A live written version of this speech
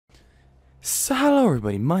So hello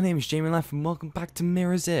everybody, my name is Jamie Life and welcome back to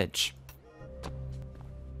Mirror's Edge.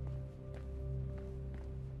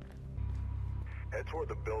 Head toward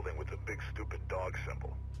the building with the big stupid dog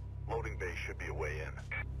symbol. Loading bay should be a way in.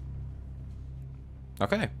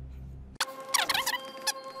 Okay.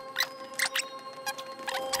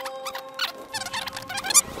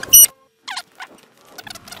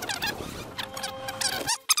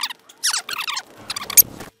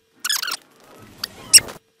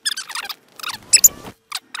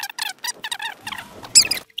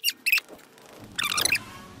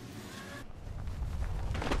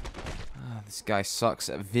 This guy sucks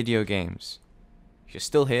at video games. If you're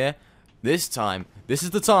still here, this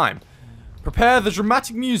is the time. Prepare the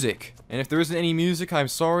dramatic music. And if there isn't any music, I'm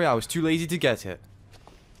sorry, I was too lazy to get it.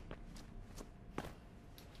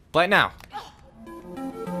 Play it now.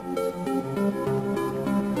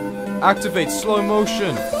 Activate slow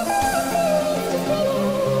motion.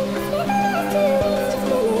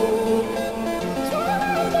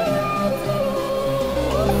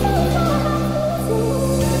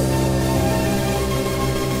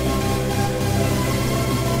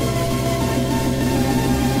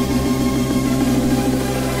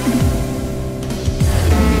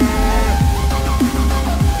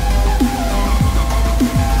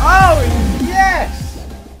 Oh, yes!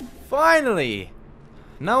 Finally!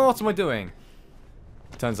 Now what am I doing?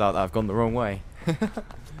 Turns out that I've gone the wrong way.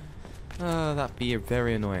 That'd be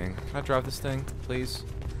very annoying. Can I drive this thing, please?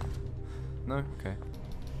 No? Okay.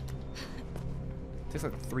 It takes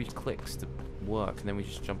like 3 clicks to work, and then we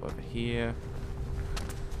just jump over here.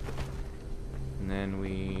 And then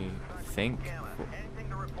we think. Anything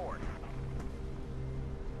to report?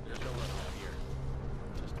 There's no one out here.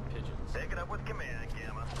 Just pigeons. Take it up with command,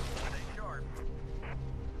 Gamma. Stay sharp.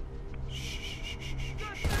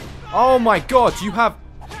 Oh my god, you have...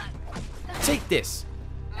 Take this!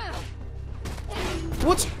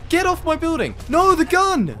 What? Get off my building! No, the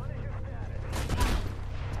gun!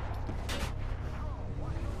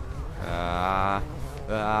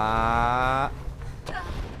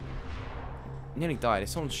 Nearly died. If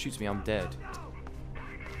someone shoots me, I'm dead.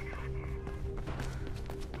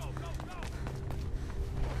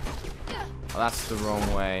 Oh, that's the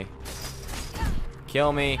wrong way.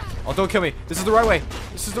 Kill me. Oh, don't kill me. This is the right way.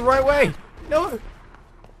 This is the right way. No.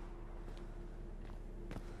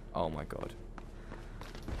 Oh my god.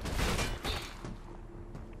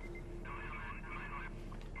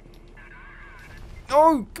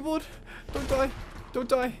 Oh, come on. Don't die. Don't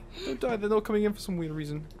die. Don't die. They're not coming in for some weird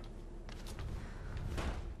reason.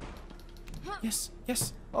 Yes.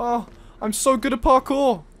 Yes. Oh, I'm so good at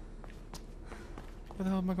parkour. Where the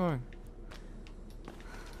hell am I going?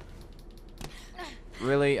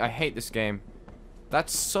 Really? I hate this game.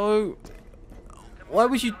 That's so... Why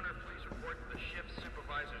would you...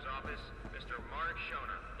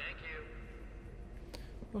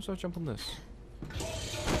 Also jump on this.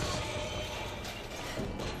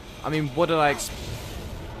 I mean, what did I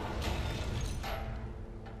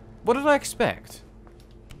expect?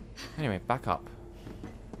 Anyway, back up.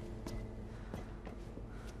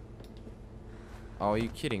 Oh, are you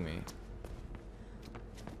kidding me?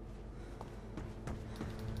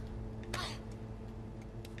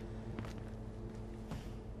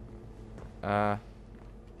 Can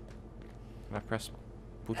I press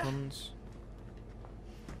buttons?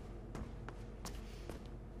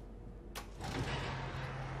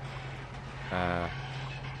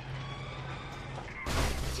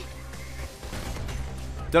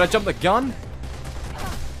 Did I jump the gun?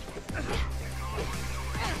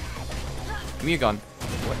 Give me your gun.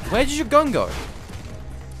 Where did your gun go?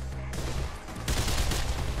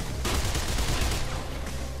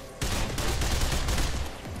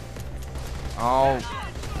 Oh.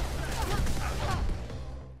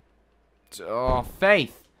 Oh,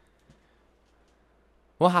 Faith.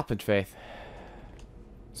 What happened, Faith?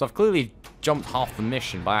 So I've clearly jumped half the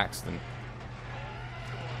mission by accident.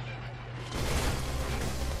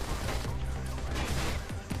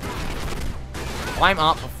 Climb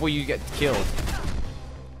up before you get killed.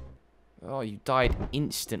 Oh, you died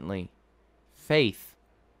instantly. Faith.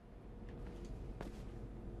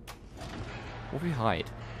 What if we hide?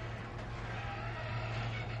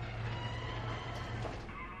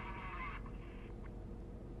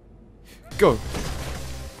 Go.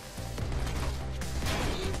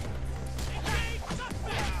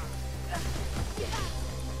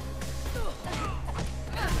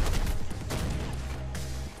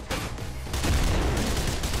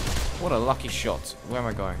 What a lucky shot. Where am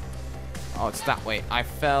I going? Oh, it's that way. I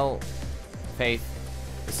fell. Faith.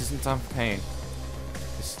 This isn't time for pain.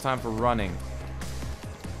 This is time for running.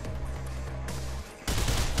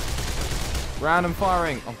 Random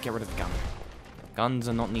firing. Oh, get rid of the gun. Guns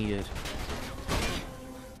are not needed.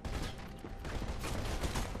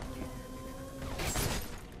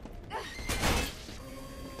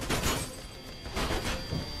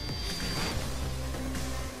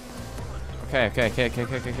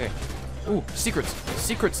 Okay. Ooh, secrets.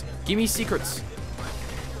 Secrets. Give me secrets.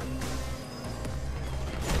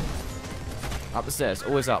 Up the stairs.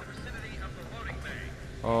 Always up.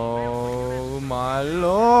 Oh my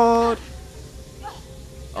lord.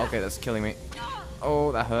 Okay, that's killing me.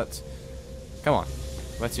 Oh, that hurts. Come on.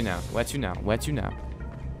 Where to now? Where to now? Where to now?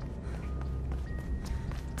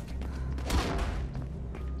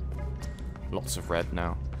 Lots of red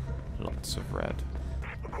now. Lots of red.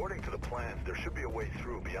 According to the plans, there should be a way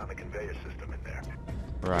through beyond the conveyor system in there.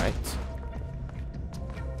 Right.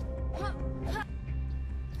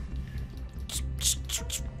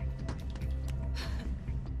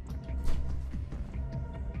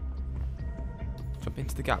 Jump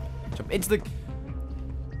into the gap. Jump into the...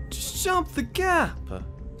 Just jump the gap!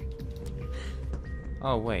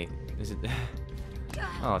 Oh, wait. Is it...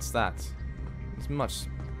 Oh, it's that. It's much...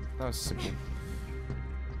 That was simple.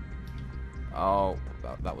 Oh,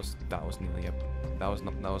 that was nearly a... That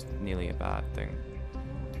was nearly a bad thing.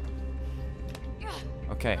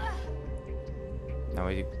 Okay. Now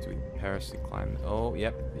do we perilously climb? Oh,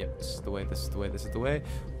 yep. This is the way. This is the way.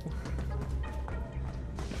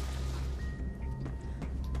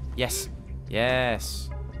 Yes. Yes.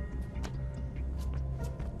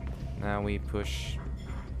 Now we push.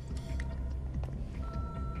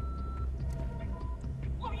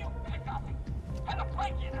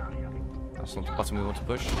 That's not the button we want to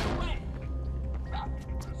push.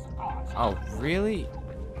 Oh, really?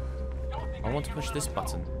 I want to push this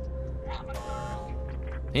button.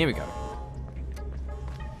 Here we go.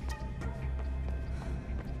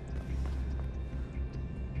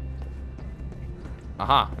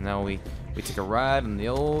 Aha, and now we take a ride on the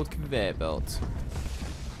old conveyor belt.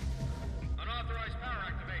 Unauthorized power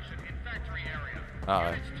activation in factory area. Uh-oh.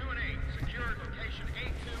 Units 2 and 8, secure location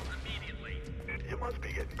A2 immediately. You must be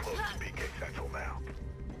getting close to BK Central now.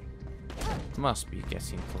 Must be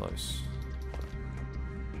getting close.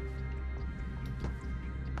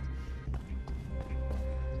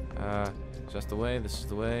 Just the way, this is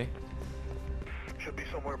the way. Should be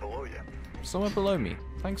somewhere below you. Somewhere below me.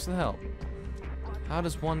 Thanks for the help. How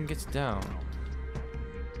does one get down?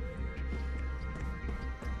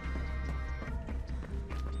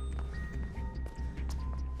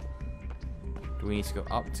 Do we need to go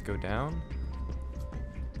up to go down?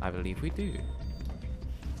 I believe we do.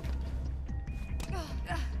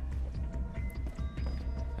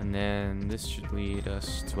 And then this should lead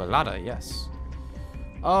us to a ladder, yes.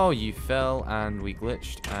 Oh, you fell and we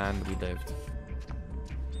glitched and we lived.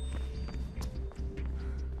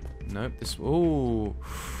 Nope, this... Ooh.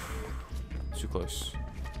 Too close.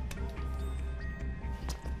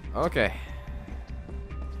 Okay.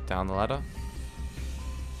 Down the ladder.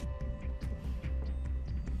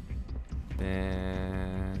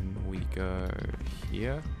 Then we go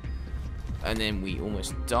here. And then we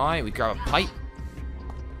almost die. We grab a pipe.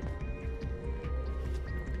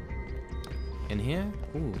 In here?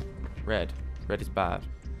 Ooh, red. Red is bad.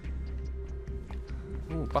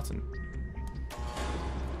 Ooh, button.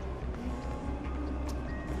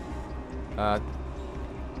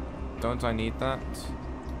 Don't I need that?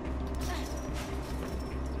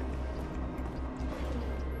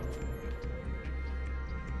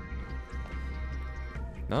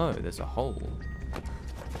 No, there's a hole.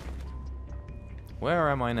 Where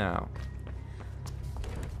am I now?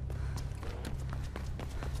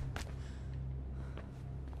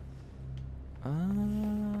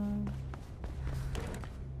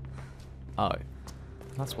 Oh,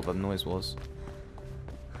 that's what the noise was.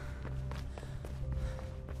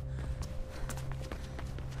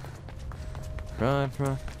 Run,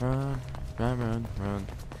 run, run, run, run, run.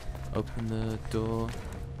 Open the door.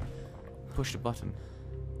 Push the button.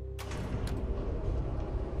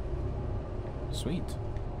 Sweet.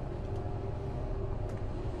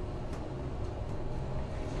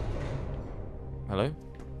 Hello?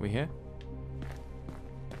 We here?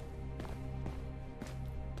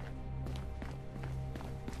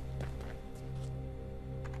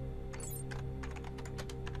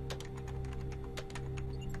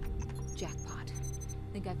 Jackpot.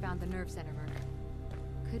 Think I found the nerve center, Merc.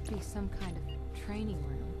 Could be some kind of training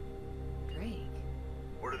room. Drake.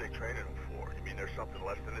 What are they training them for? You mean there's something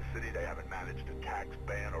left in this city they haven't managed to tax,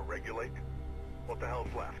 ban, or regulate? What the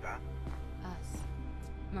hell's left, huh? Us.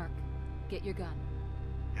 Merc, get your gun.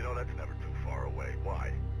 You know that's never too far away.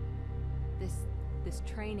 Why? This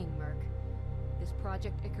training, Merc. This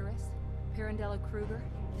Project Icarus. Pirandello Kruger,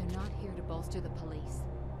 they're not here to bolster the police.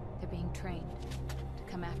 They're being trained to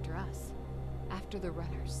come after us. After the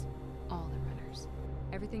runners. All the runners.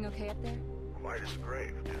 Everything okay up there? Quiet as the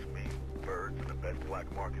grave. Just me, birds, and the best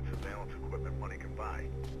black market surveillance equipment money can buy.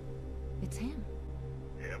 It's him.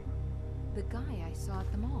 Him? The guy I saw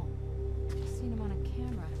at the mall. Just seen him on a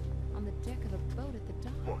camera. On the deck of a boat at the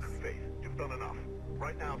docks. Look, Faith, you've done enough.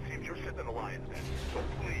 Right now it seems you're sitting in the lion's den. So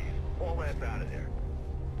please, haul ass out of there.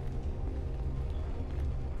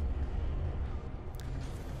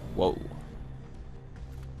 Whoa.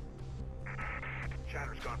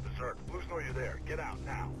 Chatter's gone berserk. Blues know you're there. Get out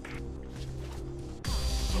now.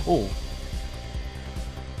 Oh.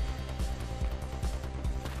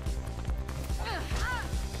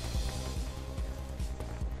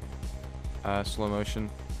 Slow motion.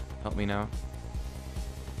 Help me now.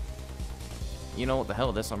 You know what the hell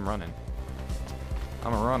it is? I'm running.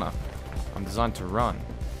 I'm a runner. I'm designed to run.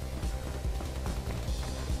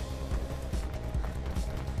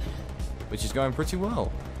 Which is going pretty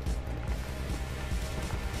well.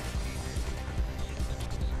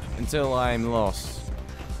 Until I'm lost.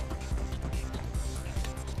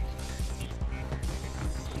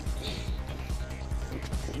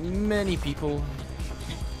 Many people.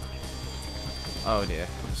 Oh dear,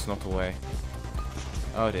 it's not the way.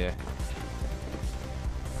 Oh dear.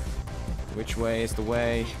 Which way is the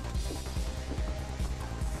way?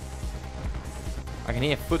 I can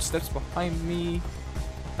hear footsteps behind me.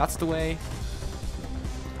 That's the way.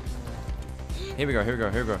 Here we go, here we go,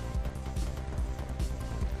 here we go.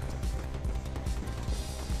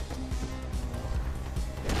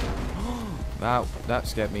 That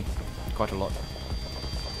scared me quite a lot.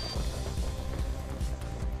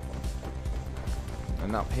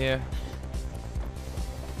 And up here.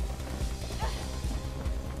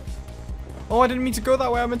 Oh, I didn't mean to go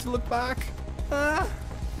that way. I meant to look back. Ah.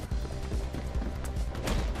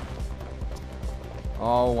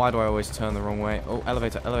 Oh, why do I always turn the wrong way? Oh,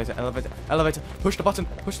 elevator, elevator, elevator, elevator. Push the button,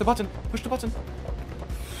 push the button, push the button.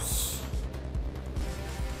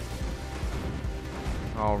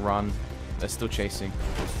 Oh, run. They're still chasing.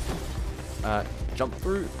 Jump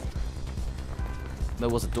through. There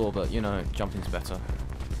was a door, but, you know, jumping's better.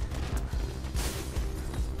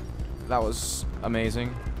 That was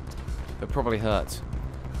amazing. It probably hurt.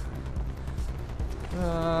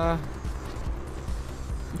 Oh!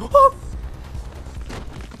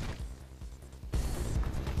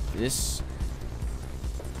 This.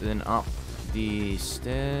 Then up the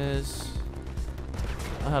stairs.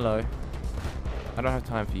 Oh, hello. I don't have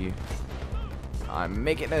time for you. I'm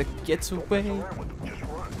making a getaway. Just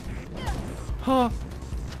run. Huh.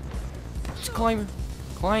 Just climb.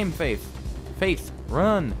 Climb, Faith. Faith,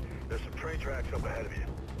 run. There's some train tracks up ahead of you.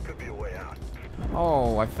 Could be a way out.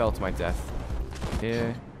 Oh, I fell to my death.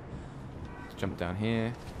 Here. Let's jump down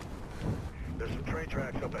here. There's some train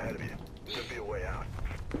tracks up ahead of you. Could be a way out.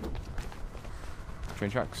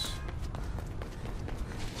 Train tracks.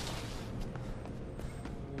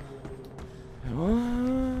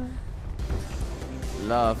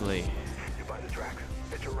 Lovely. You by the tracks.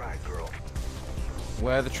 It's your ride, girl.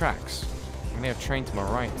 Where are the tracks? I'm gonna have a train to my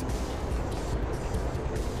right.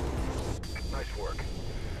 Nice work.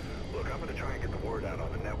 Look, I'm gonna try and get the word out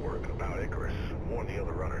on the network about Icarus. Warn the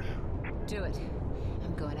other runners. Do it.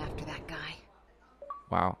 I'm going after that guy.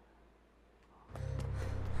 Wow.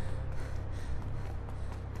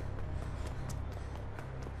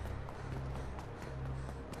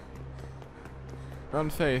 Run,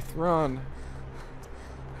 Faith, run.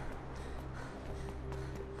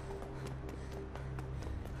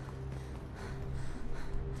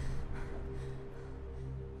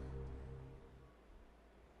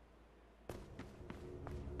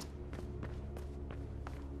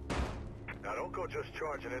 Now don't go just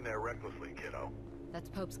charging in there recklessly, kiddo. That's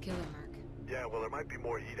Pope's killer, Merc. Yeah, well, there might be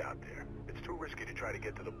more heat out there. It's too risky to try to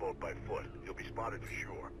get to the boat by foot. You'll be spotted for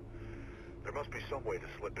sure. There must be some way to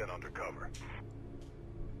slip in undercover.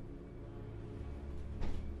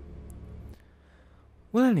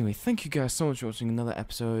 Well, anyway, thank you guys so much for watching another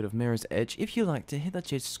episode of Mirror's Edge. If you liked it, hit that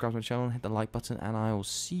shade, subscribe to my channel, hit the like button, and I will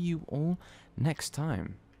see you all next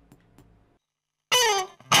time.